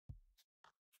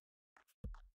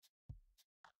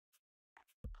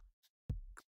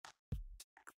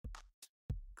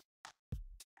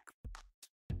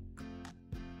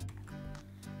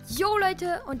Jo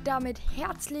Leute, und damit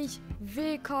herzlich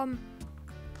willkommen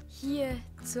hier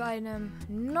zu einem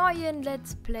neuen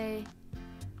Let's Play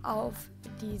auf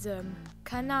diesem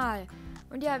Kanal.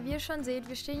 Und ja, wie ihr schon seht,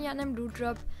 wir stehen hier an einem Loot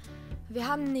Drop. Wir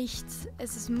haben nichts.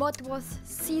 Es ist Mod Wars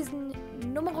Season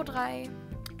Nummer 3.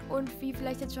 Und wie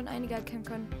vielleicht jetzt schon einige erkennen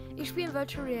können, ich spiele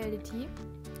Virtual Reality,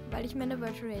 weil ich mir eine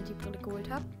Virtual Reality Brille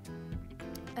geholt habe.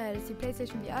 Das ist die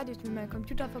PlayStation VR, die ist mit meinem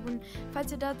Computer verbunden.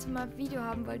 Falls ihr dazu mal ein Video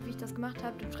haben wollt, wie ich das gemacht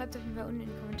habe, dann schreibt es auf jeden Fall unten in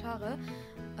die Kommentare.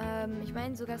 Ich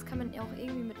meine, sogar das kann man auch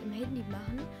irgendwie mit dem Handy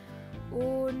machen.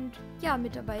 Und ja,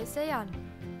 mit dabei ist der Jan.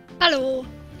 Hallo.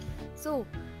 So,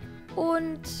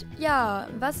 und ja,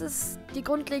 was ist die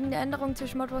grundlegende Änderung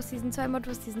zwischen Mod Wars Season 2 und Mod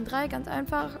Wars Season 3? Ganz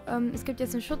einfach, es gibt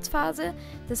jetzt eine Schutzphase.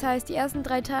 Das heißt, die ersten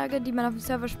 3 Tage, die man auf dem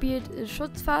Server spielt, ist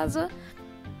Schutzphase.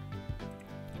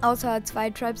 Außer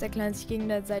 2 Tribes erklären sich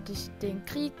gegenseitig den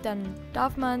Krieg, dann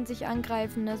darf man sich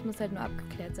angreifen, das muss halt nur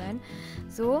abgeklärt sein.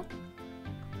 So.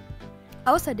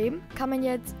 Außerdem kann man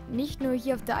jetzt nicht nur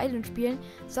hier auf der Island spielen,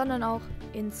 sondern auch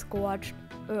in Scorched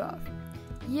Earth.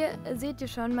 Hier seht ihr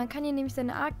schon, man kann hier nämlich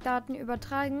seine Ark-Daten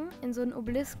übertragen in so einen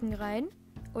Obelisken rein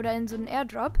oder in so einen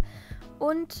Airdrop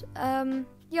und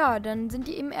ja, dann sind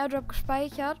die im Airdrop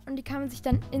gespeichert und die kann man sich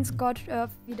dann in Scorched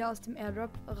Earth wieder aus dem Airdrop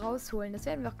rausholen. Das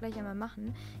werden wir auch gleich einmal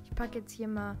machen. Ich packe jetzt hier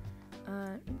mal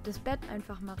das Bett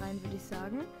einfach mal rein, würde ich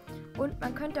sagen. Und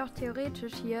man könnte auch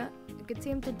theoretisch hier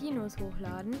gezähmte Dinos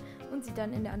hochladen und sie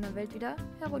dann in der anderen Welt wieder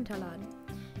herunterladen.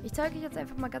 Ich zeige euch jetzt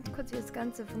einfach mal ganz kurz, wie das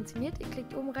Ganze funktioniert. Ihr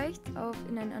klickt oben rechts auf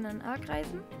in einen anderen Ark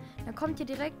reisen. Dann kommt ihr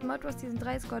direkt Mod Wars Season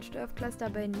 3 Scorched Earth Cluster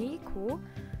bei Neco.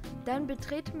 Dann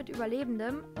betreten mit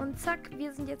Überlebendem und zack,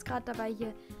 wir sind jetzt gerade dabei,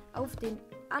 hier auf den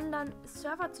anderen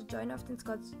Server zu joinen, auf den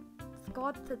Scorched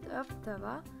Earth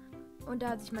Server. Und da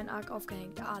hat sich mein Ark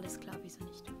aufgehängt. Ja, alles klar, wieso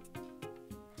nicht?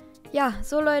 Ja,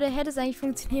 so Leute, hätte es eigentlich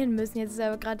funktionieren müssen. Jetzt ist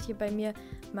aber gerade hier bei mir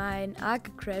mein Ark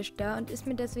gecrashed da und ist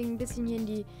mir deswegen ein bisschen hier in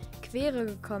die Quere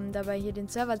gekommen, dabei hier den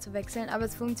Server zu wechseln. Aber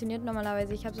es funktioniert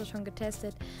normalerweise, ich habe es auch schon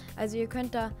getestet. Also ihr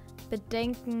könnt da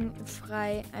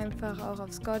bedenkenfrei einfach auch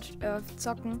auf Scorched Earth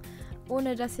zocken,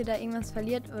 ohne dass ihr da irgendwas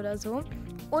verliert oder so.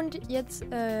 Und jetzt,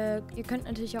 ihr könnt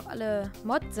natürlich auch alle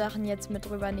Mod-Sachen jetzt mit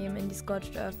rübernehmen in die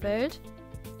Scorched Earth Welt.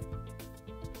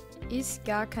 Ist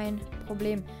gar kein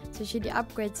Problem. Zum Beispiel die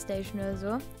Upgrade Station oder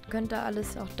so. Könnt ihr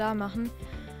alles auch da machen.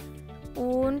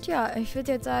 Und ja, ich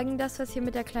würde jetzt sagen, das war's hier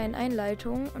mit der kleinen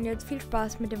Einleitung. Und jetzt viel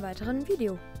Spaß mit dem weiteren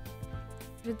Video.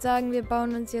 Ich würde sagen, wir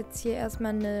bauen uns jetzt hier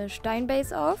erstmal eine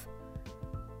Steinbase auf.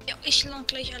 Ja, ich lade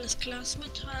gleich alles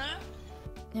GlassMetal.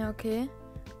 Ja, okay.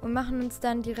 Und machen uns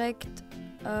dann direkt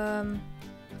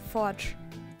Forge.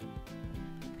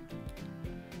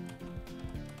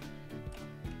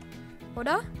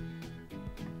 Oder?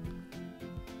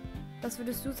 Was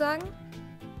würdest du sagen?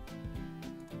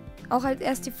 Auch als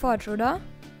erst die Forge, oder?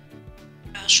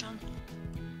 Ja, schon.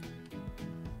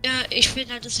 Ja, ich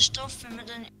finde halt, das ist doof, wenn man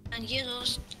dann an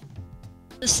jedes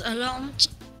das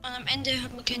erlaubt und am Ende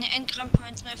hat man keine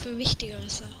Endgram-Points mehr für wichtigere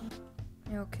Sachen.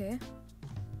 Ja, okay.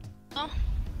 Ja.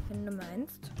 Wenn du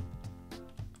meinst.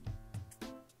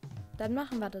 Dann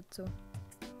machen wir das so.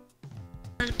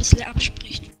 Ein bisschen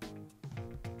abspricht.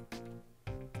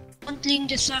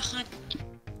 Grundlegende Sache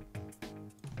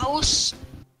aus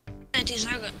dieser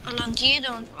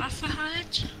Landiere und Waffe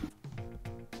halt.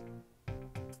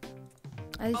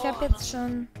 Also ich habe jetzt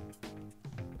schon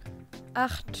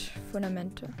 8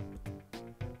 Fundamente.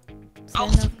 Es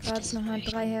Auch werden gerade nochmal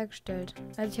 3 hergestellt.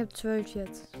 Also ich habe 12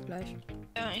 jetzt gleich.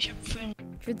 Ja, ich habe 5.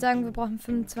 Ich würde sagen, wir brauchen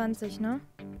 25, ne?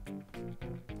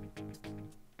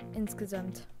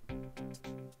 Insgesamt.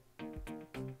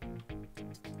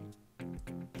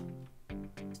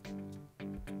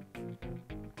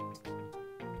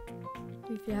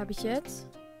 Wie viel habe ich jetzt?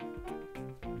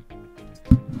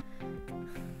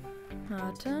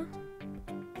 Warte.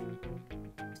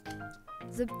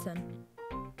 17.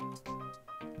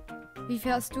 Wie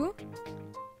viel hast du?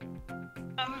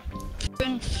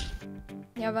 5.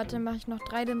 Ja, warte, dann mache ich noch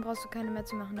 3, dann brauchst du keine mehr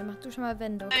zu machen. Dann mach du schon mal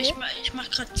Wände, okay? Ich mach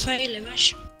gerade Pfeile,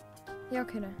 weißt du? Ja,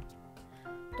 okay, dann.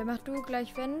 Dann mach du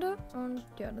gleich Wände und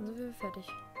ja, dann sind wir fertig.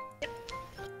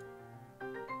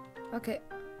 Okay,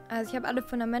 also ich habe alle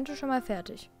Fundamente schon mal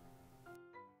fertig.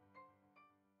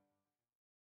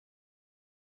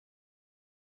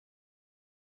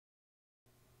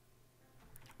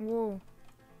 Wow.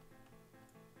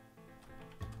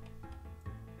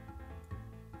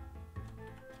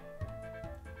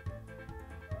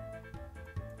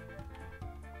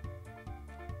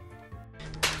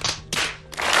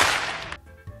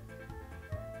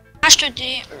 Hast du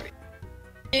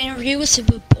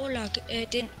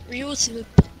den Reusable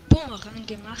Boomerang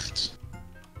gemacht?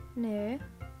 Nee.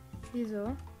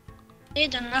 Wieso? Nee,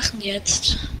 dann machen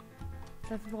jetzt.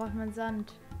 Dafür braucht man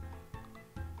Sand.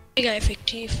 Mega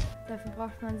effektiv. Dafür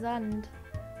braucht man Sand.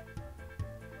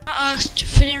 Ah,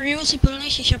 für den Reusable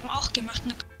nicht. Ich habe ihn auch gemacht.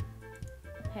 Ne?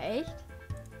 Ja, echt?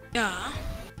 Ja.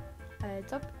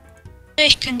 Als ob.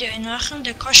 Ich kann dir einen machen.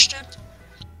 Der kostet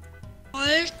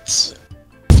Holz,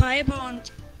 Fiber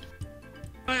und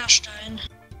Feuerstein.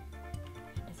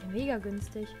 Das ist ja mega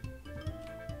günstig.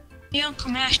 Hier,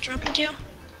 komm her, ich droppe dir.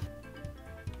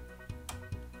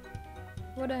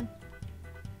 Wo denn?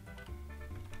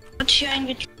 Hat hier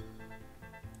eingedroppt.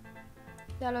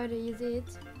 Ja, Leute, ihr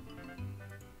seht's.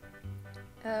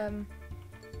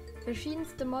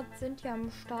 Verschiedenste Mods sind ja am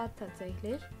Start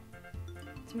tatsächlich.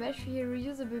 Zum Beispiel hier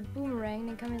Reusable Boomerang,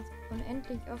 den kann man jetzt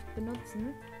unendlich oft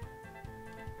benutzen.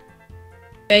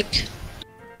 Weg.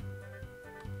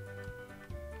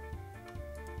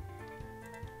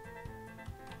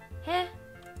 Hä?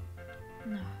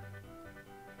 Na.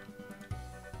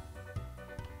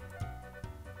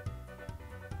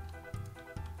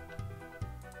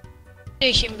 Geh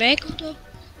ich ihm weg, oder?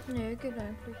 Nee, geht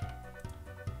eigentlich.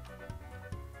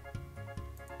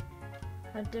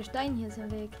 Halt, der Stein hier ist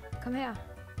im Weg. Komm her.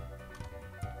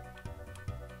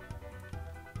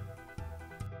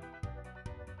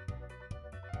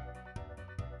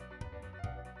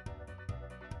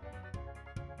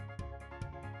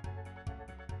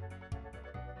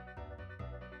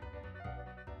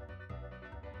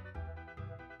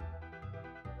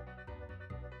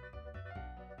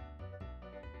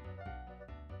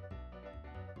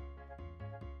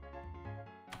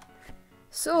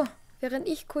 So, während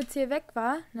ich kurz hier weg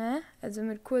war, ne, also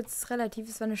mit kurz relativ,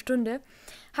 es war eine Stunde,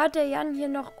 hat der Jan hier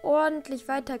noch ordentlich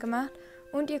weitergemacht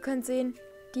und ihr könnt sehen,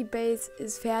 die Base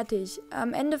ist fertig.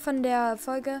 Am Ende von der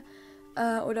Folge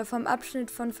oder vom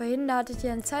Abschnitt von vorhin, da hattet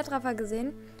ihr einen Zeitraffer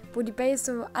gesehen, wo die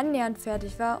Base so annähernd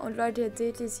fertig war und Leute, jetzt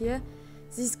seht ihr es hier,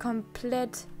 sie ist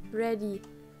komplett ready.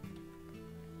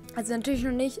 Also natürlich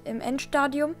noch nicht im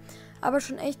Endstadium, aber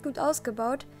schon echt gut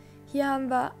ausgebaut. Hier haben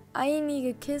wir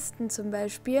einige Kisten zum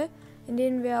Beispiel, in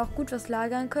denen wir auch gut was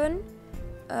lagern können.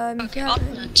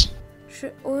 Geordnet.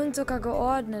 Und sogar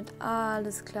geordnet. Ah,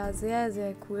 alles klar, sehr,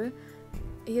 sehr cool.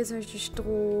 Hier ist zum Beispiel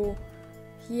Stroh.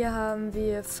 Hier haben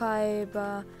wir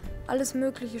Fiber. Alles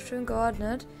mögliche schön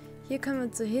geordnet. Hier können wir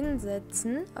uns so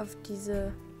hinsetzen, auf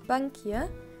diese Bank hier.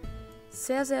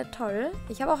 Sehr, sehr toll.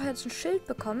 Ich habe auch jetzt ein Schild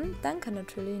bekommen. Danke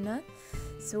natürlich, ne?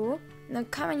 So. Und dann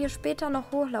kann man hier später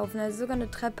noch hochlaufen, also sogar eine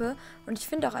Treppe. Und ich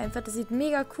finde auch einfach, das sieht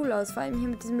mega cool aus, vor allem hier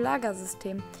mit diesem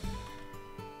Lagersystem.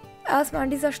 Erstmal an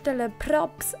dieser Stelle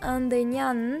Props an den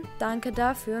Jan, danke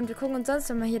dafür. Und wir gucken uns sonst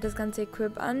nochmal hier das ganze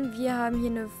Equip an. Wir haben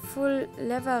hier eine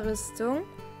Full-Lever-Rüstung,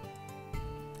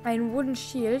 ein Wooden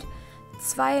Shield,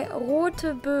 2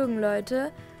 rote Bögen,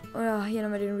 Leute. Und auch hier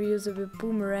nochmal den Reusable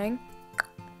Boomerang.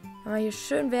 Mal hier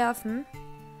schön werfen.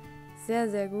 Sehr,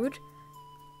 sehr gut.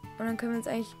 Und dann können wir uns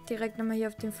eigentlich direkt nochmal hier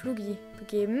auf den Flugi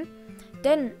begeben.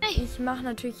 Denn ich mache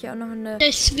natürlich hier auch noch eine...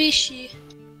 Der Swishy.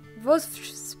 Wo ist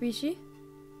Swishy?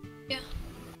 Ja.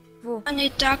 Wo? Eine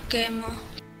Dark Gamer.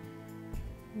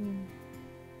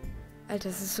 Alter,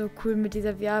 das ist so cool, mit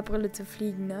dieser VR-Brille zu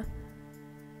fliegen, ne?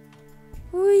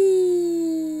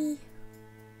 Hui!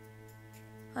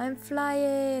 I'm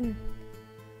flying!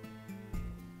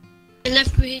 Der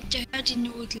läuft mir hinterher die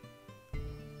Nudel.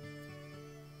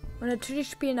 Und natürlich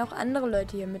spielen auch andere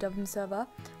Leute hier mit auf dem Server.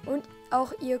 Und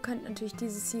auch ihr könnt natürlich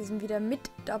diese Season wieder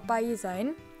mit dabei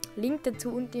sein. Link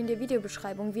dazu unten in der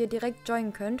Videobeschreibung, wie ihr direkt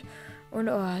joinen könnt. Und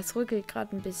oh, es rückelt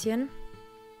gerade ein bisschen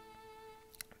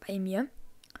bei mir.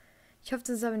 Ich hoffe,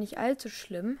 das ist aber nicht allzu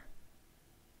schlimm.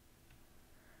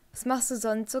 Was machst du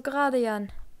sonst so gerade, Jan?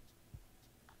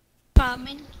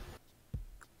 Farmen.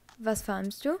 Was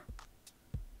farmst du?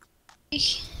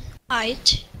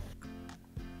 Halt.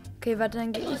 Okay, warte,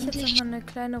 dann gehe ich jetzt nochmal eine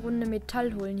kleine Runde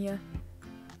Metall holen hier.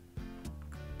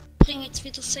 Ich bringe jetzt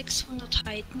wieder 600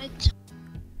 Heid mit.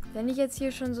 Wenn ich jetzt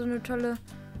hier schon so eine tolle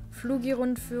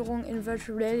Flugi-Rundführung in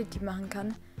Virtual Reality machen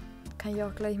kann, kann ich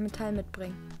auch gleich Metall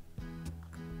mitbringen.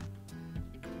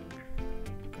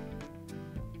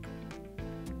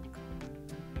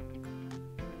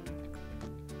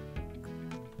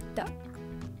 Da.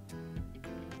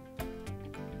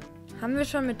 Haben wir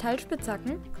schon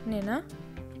Metallspitzhacken? Nee, ne?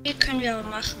 Die können wir aber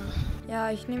machen. Ja,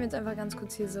 ich nehme jetzt einfach ganz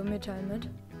kurz hier so Metall mit.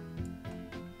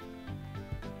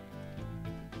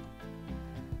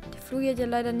 Der Flugi hat ja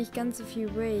leider nicht ganz so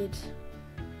viel Weight.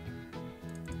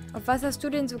 Auf was hast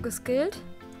du denn so geskillt?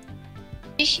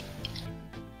 Ich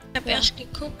habe erst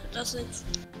geguckt, dass er jetzt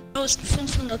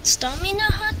 1500 Stamina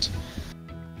hat.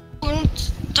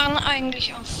 Und dann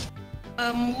eigentlich auf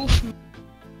Movement.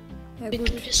 Ja gut,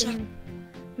 ich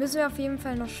bin Müssen wir auf jeden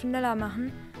Fall noch schneller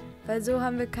machen, weil so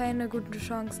haben wir keine guten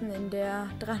Chancen in der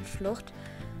Drachenschlucht.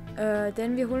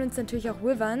 Denn wir holen uns natürlich auch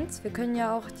Wyverns. Wir können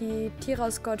ja auch die Tiere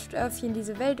aus Scorched Earth hier in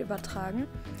diese Welt übertragen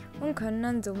und können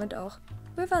dann somit auch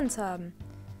Wyverns haben.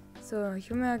 So, ich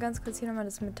hole mir ganz kurz hier nochmal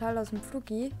das Metall aus dem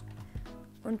Flugi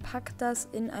und pack das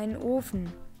in einen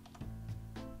Ofen.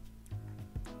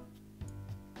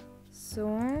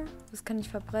 So, was kann ich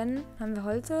verbrennen? Haben wir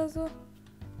Holz oder so?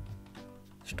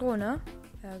 Stroh, ne?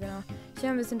 Ja, genau. Ich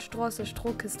nehme ein bisschen Stroh aus der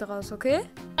Strohkiste raus, okay?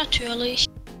 Natürlich.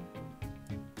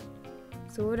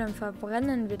 So, dann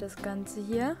verbrennen wir das Ganze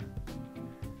hier.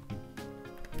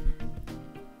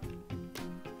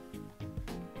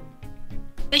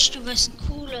 Weißt du, was ein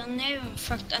cooler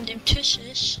Nebenfakt an dem Tisch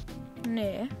ist?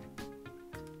 Nee.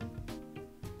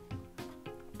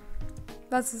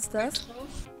 Was ist das?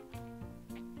 Drauf.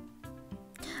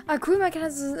 Ah, cool, man kann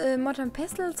also Modern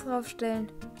Pestles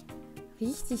draufstellen.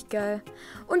 Richtig geil.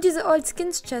 Und diese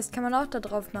AllSkins Chest kann man auch da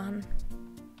drauf machen.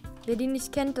 Wer die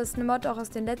nicht kennt, das ist eine Mod auch aus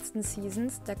den letzten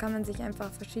Seasons. Da kann man sich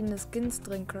einfach verschiedene Skins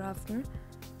drin craften.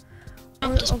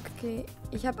 Und okay,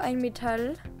 ich habe ein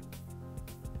Metall.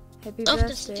 Happy Auf,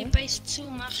 dass du Birthday. die Base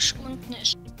zumachst unten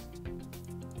ist.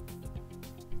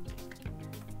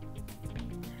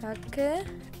 Hacke.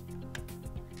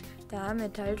 Da,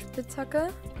 Metallspitzhacke.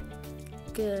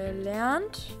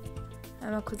 Gelernt.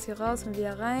 Einmal kurz hier raus und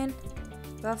wieder rein.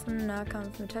 Waffen,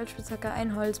 Nahkampf, Metallspitzhacke.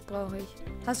 Ein Holz brauche ich.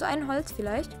 Hast du ein Holz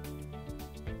vielleicht?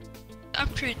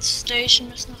 Upgrade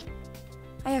Station ist noch.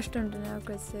 Ah ja, stimmt, in der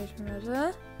Upgrade Station,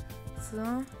 warte.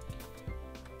 So.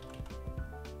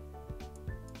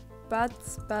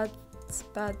 Batz, batz,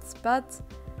 batz, batz.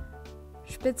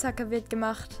 Spitzhacke wird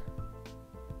gemacht.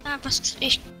 Ah, was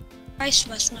ich weiß,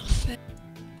 was noch fehlt.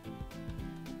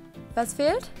 Was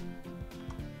fehlt?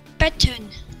 Betten.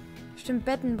 Stimmt,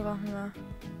 Betten brauchen wir.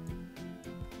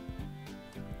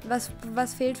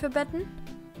 Was fehlt für Betten?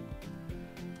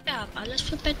 Ja, alles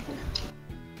für Betten.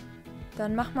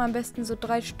 Dann machen wir am besten so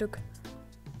 3 Stück.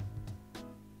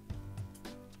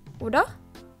 Oder?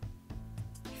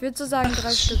 Ich würde so sagen,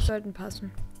 3 Stück sollten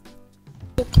passen.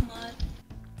 Guck mal.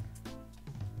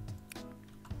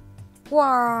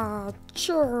 Wow,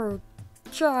 tschur,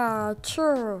 tschur,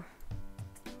 tschur.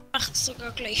 Macht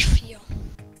sogar gleich 4.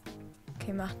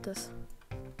 Okay, macht das.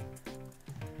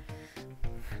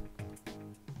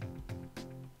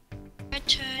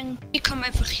 Betten. Die kommen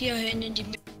einfach hier hin in die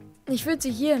Mitte. Ich würde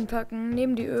sie hier hinpacken,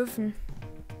 neben die Öfen.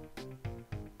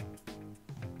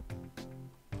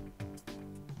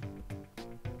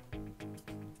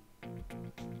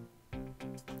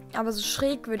 Aber so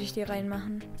schräg würde ich die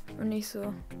reinmachen. Und nicht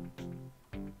so.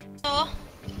 So.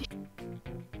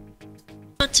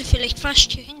 Wird sie vielleicht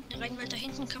fast hier hinten rein, weil da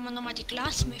hinten kann man nochmal die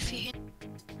GlassMetal hin.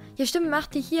 Ja, stimmt, mach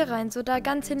die hier rein, so da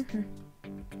ganz hinten.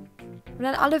 Und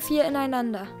dann alle 4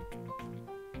 ineinander.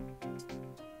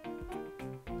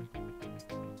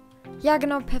 Ja,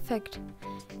 genau, perfekt.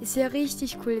 Ist ja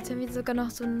richtig cool. Jetzt haben wir sogar noch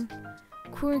so einen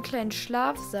coolen kleinen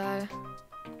Schlafsaal.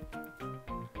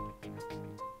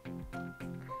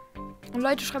 Und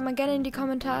Leute, schreibt mal gerne in die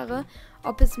Kommentare,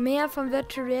 ob es mehr von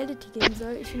Virtual Reality geben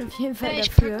soll. Ich bin auf jeden Fall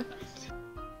dafür.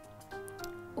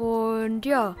 Und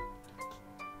ja.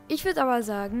 Ich würde aber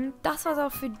sagen, das war's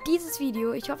auch für dieses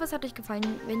Video. Ich hoffe, es hat euch gefallen.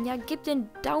 Wenn ja, gebt den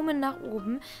Daumen nach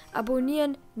oben.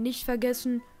 Abonnieren nicht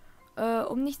vergessen,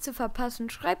 um nichts zu verpassen.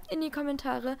 Schreibt in die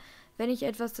Kommentare, wenn ich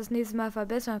etwas das nächste Mal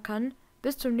verbessern kann.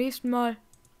 Bis zum nächsten Mal.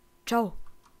 Ciao.